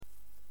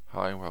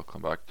Hi, and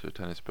welcome back to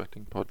Tennis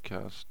Betting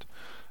Podcast.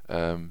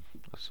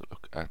 Let's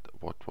look at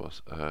what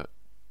was a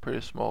pretty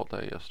small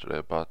day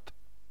yesterday, but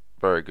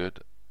very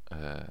good,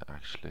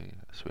 actually,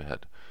 as we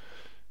had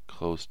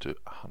close to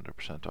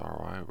 100%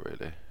 ROI,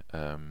 really.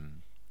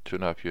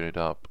 2.5 unit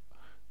up.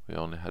 We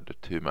only had the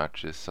two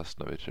matches,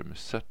 Sasnovich and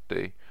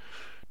Musetti.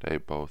 They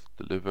both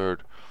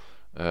delivered.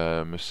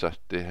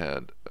 Musetti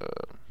had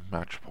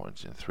match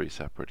points in 3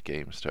 separate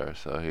games there,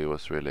 so he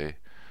was really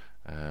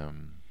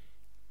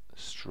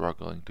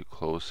struggling to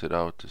close it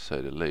out, to say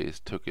the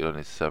least. Took it on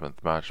his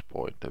 7th match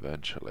point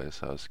eventually,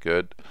 so that's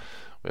good.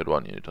 We had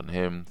 1 unit on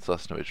him.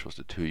 Sasnovich was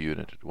the 2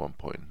 unit at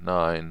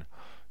 1.9.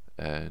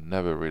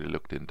 Never really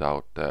looked in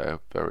doubt there.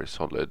 Very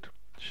solid.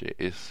 She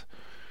is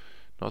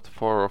not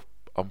far off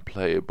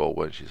unplayable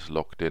when she's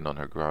locked in on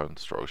her ground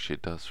stroke. She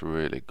does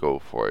really go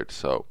for it.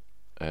 So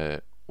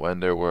when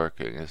they're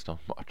working, there's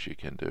not much you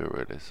can do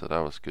really. So that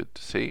was good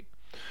to see.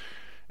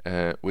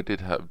 We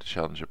did have the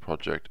Challenger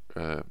project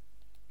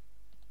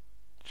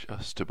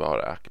just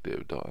about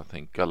active, though. I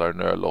think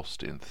Galarner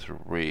lost in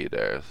 3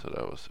 there, so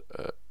that was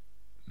a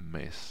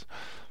miss.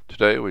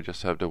 Today we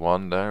just have the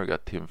one there. We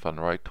got Tim van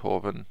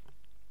Rijthoven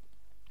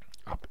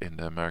up in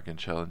the American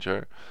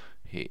Challenger.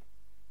 He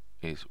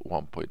is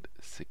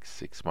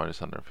 1.66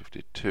 minus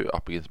 152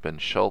 up against Ben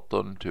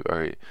Shelton, two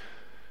very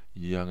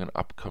young and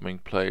upcoming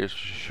players for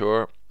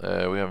sure.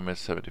 We have him at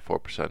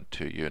 74%,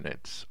 2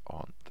 units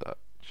on the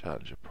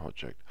Challenger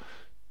project.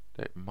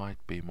 There might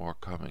be more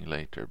coming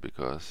later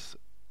because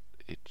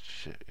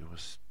it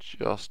was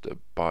just a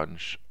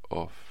bunch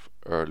of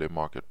early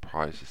market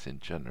prices in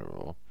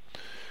general.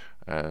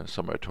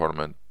 Summer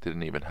tournament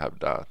didn't even have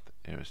that.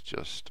 It was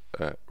just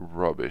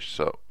rubbish.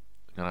 So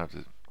I'm gonna have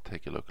to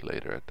take a look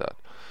later at that.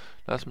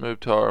 Let's move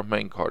to our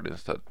main card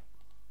instead.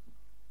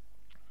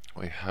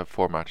 We have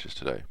 4 matches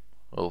today.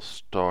 We'll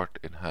start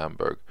in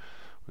Hamburg.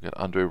 We got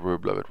Andrei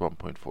Rublev at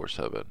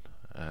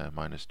 1.47,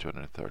 minus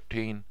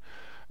 213.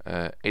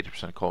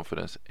 80%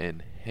 confidence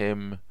in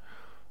him.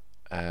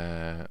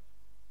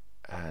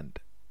 And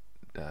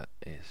that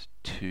is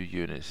 2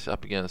 units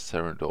up against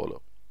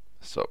Cerundolo.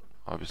 So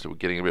obviously we're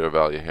getting a bit of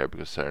value here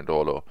because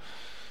Cerundolo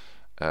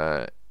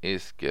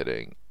is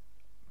getting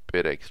a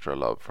bit extra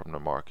love from the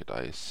market,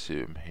 I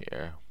assume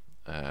here,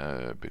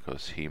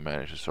 because he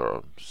managed to sort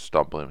of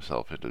stumble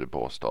himself into the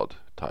Båstad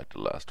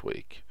title last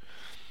week.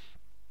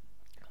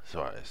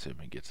 So I assume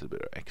he gets a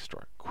bit of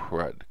extra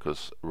cred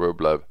because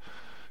Rublev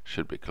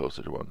should be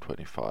closer to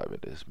 125 in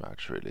this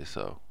match really,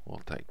 so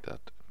we'll take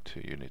that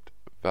 2 unit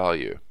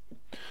value.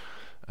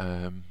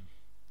 Then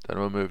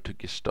we'll move to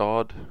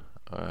Gstaad,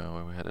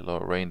 where we had a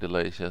lot of rain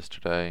delays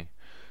yesterday.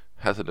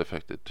 Hasn't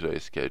affected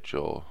today's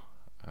schedule.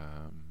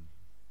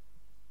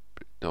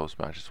 Those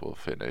matches will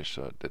finish,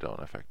 so they don't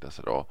affect us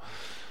at all.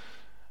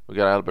 We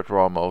got Albert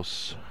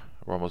Ramos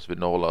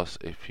Vinolas,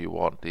 if you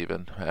want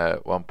even,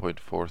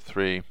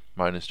 1.43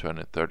 minus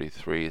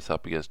 233 is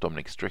up against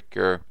Dominic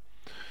Stricker.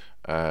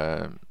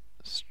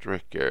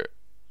 Stricker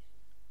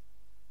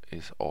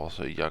is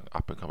also a young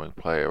up-and-coming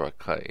player, but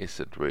Clay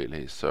isn't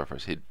really his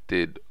surface. He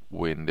did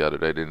win the other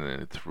day, didn't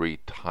in 3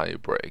 tie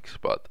breaks,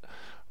 but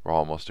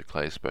Ramos, the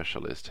Clay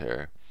specialist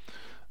here,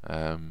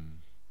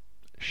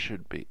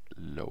 should be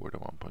lower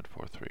than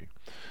 1.43.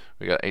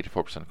 We got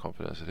 84%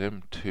 confidence in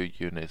him, 2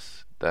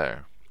 units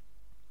there.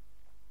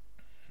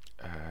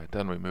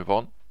 Then we move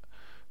on.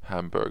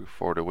 Hamburg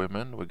for the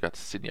women. We got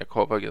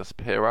Siniakova against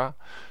Pera,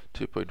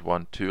 2.12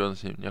 on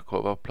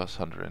Siniakova, plus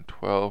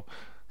 112,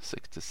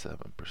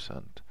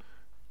 67%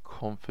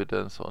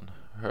 confidence on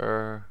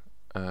her,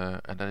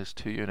 and that is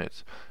 2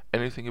 units.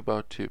 Anything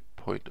about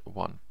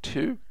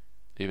 2.12,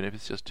 even if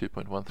it's just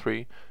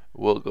 2.13,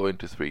 will go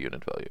into 3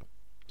 unit value.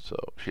 So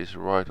she's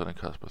right on the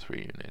cusp of 3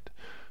 unit.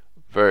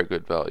 Very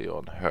good value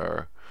on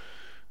her.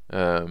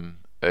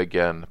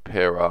 Again,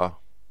 Pera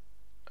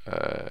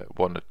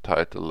won the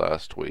title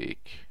last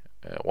week,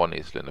 won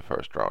easily in the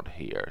first round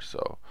here,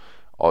 so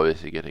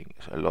obviously getting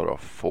a lot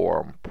of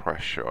form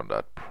pressure on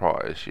that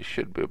price. She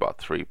should be about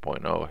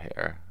 3.0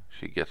 here.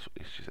 She's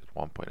at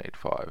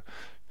 1.85.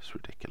 It's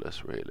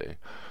ridiculous, really.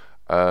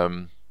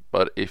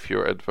 But if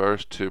you're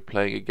adverse to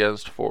playing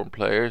against form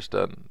players,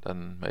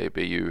 then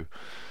maybe you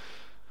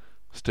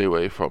stay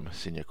away from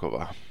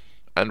Siniakova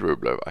and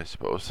Rublev, I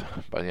suppose.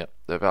 But yeah,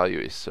 the value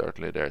is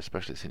certainly there,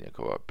 especially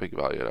Siniakova. Big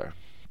value there.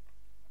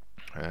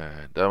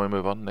 Then we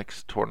move on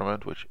next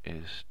tournament, which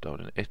is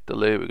down in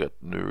Italy. We got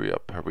Nuria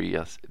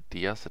Parias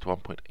Diaz at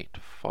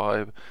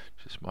 1.85,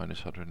 which is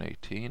minus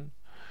 118.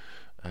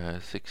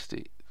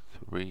 63%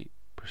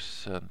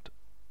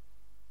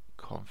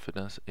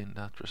 confidence in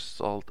that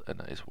result, and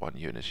that is 1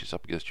 unit. She's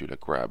up against Julia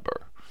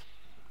Grabber.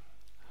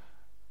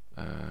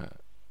 And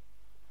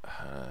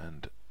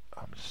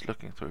I'm just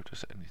looking through if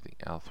there's anything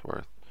else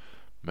worth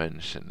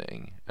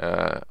mentioning.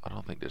 I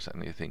don't think there's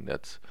anything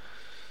that's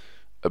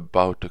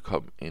about to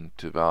come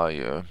into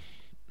value,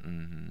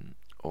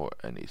 or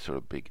any sort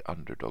of big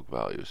underdog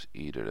values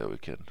either that we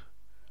can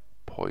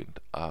point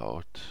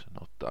out.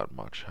 Not that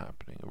much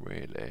happening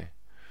really.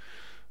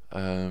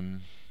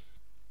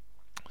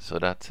 So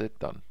that's it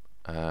done.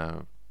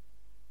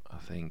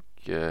 think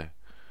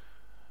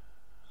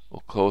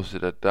we'll close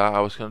it at that. I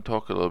was going to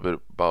talk a little bit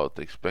about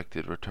the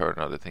expected return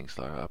and other things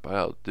like that, but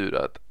I'll do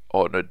that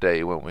on a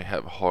day when we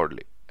have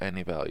hardly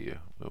any value.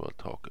 We will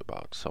talk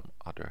about some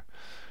other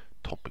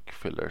topic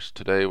fillers.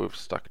 Today we've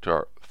stuck to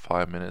our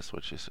 5 minutes,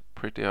 which is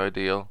pretty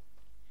ideal.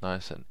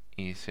 Nice and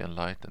easy and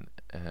light and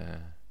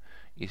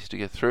easy to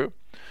get through.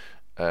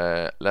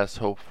 Let's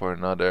hope for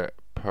another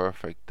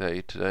perfect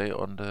day today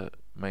on the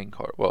main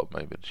card. Well,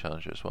 maybe the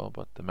challenger as well,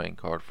 but the main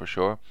card for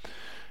sure.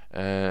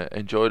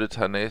 Enjoy the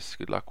tennis.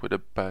 Good luck with the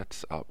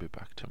bets. I'll be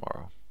back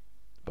tomorrow.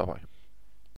 Bye bye.